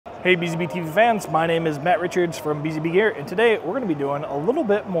Hey BZB TV fans, my name is Matt Richards from BZBGEAR, and today we're going to be doing a little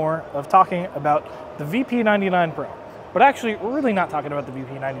bit more of talking about the VP99 Pro. But actually, we're really not talking about the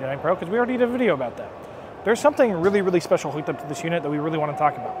VP99 Pro because we already did a video about that. There's something really special hooked up to this unit that we really want to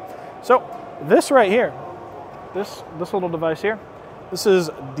talk about. So this right here, this little device here, this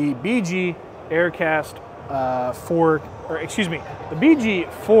is the BG Aircast the BG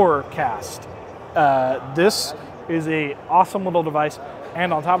 4Cast. This is a awesome little device.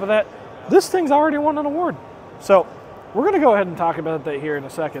 And on top of that, this thing's already won an award. So we're gonna go ahead and talk about that here in a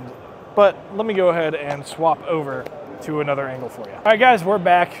second, but let me go ahead and swap over to another angle for you. All right guys, we're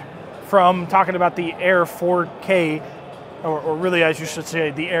back from talking about the Air 4K, or really I should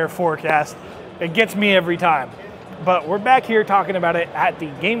say the Air 4Cast. It gets me every time. But we're back here talking about it at the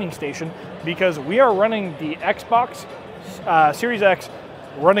gaming station because we are running the Xbox Series X,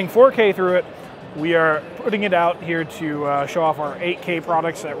 running 4K through it. We are putting it out here to show off our 8K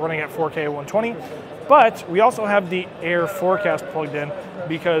products that are running at 4K 120, but we also have the Air 4Cast plugged in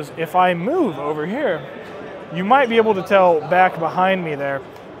because if I move over here, you might be able to tell back behind me there,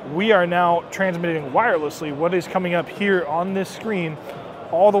 we are now transmitting wirelessly what is coming up here on this screen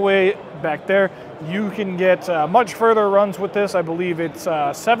all the way back there. You can get much further runs with this. I believe it's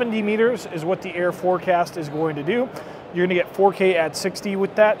 70 meters is what the Air 4Cast is going to do. You're gonna get 4K at 60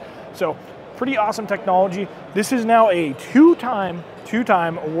 with that. So pretty awesome technology. This is now a two-time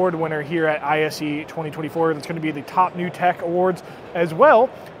award winner here at ISE 2024. That's going to be the top new tech awards as well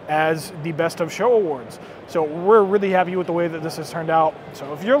as the best of show awards. So we're really happy with the way that this has turned out.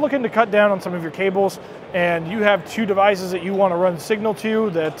 So if you're looking to cut down on some of your cables and you have two devices that you want to run signal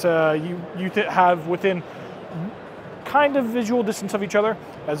to that you have within kind of visual distance of each other,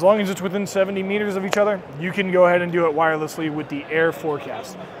 as long as it's within 70 meters of each other, you can go ahead and do it wirelessly with the Air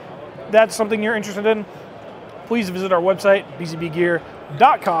 4Cast. That's something you're interested in, please visit our website,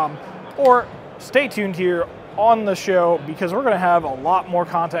 BZBGEAR.com, or stay tuned here on the show because we're going to have a lot more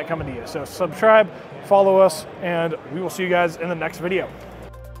content coming to you. So subscribe, follow us, and we will see you guys in the next video.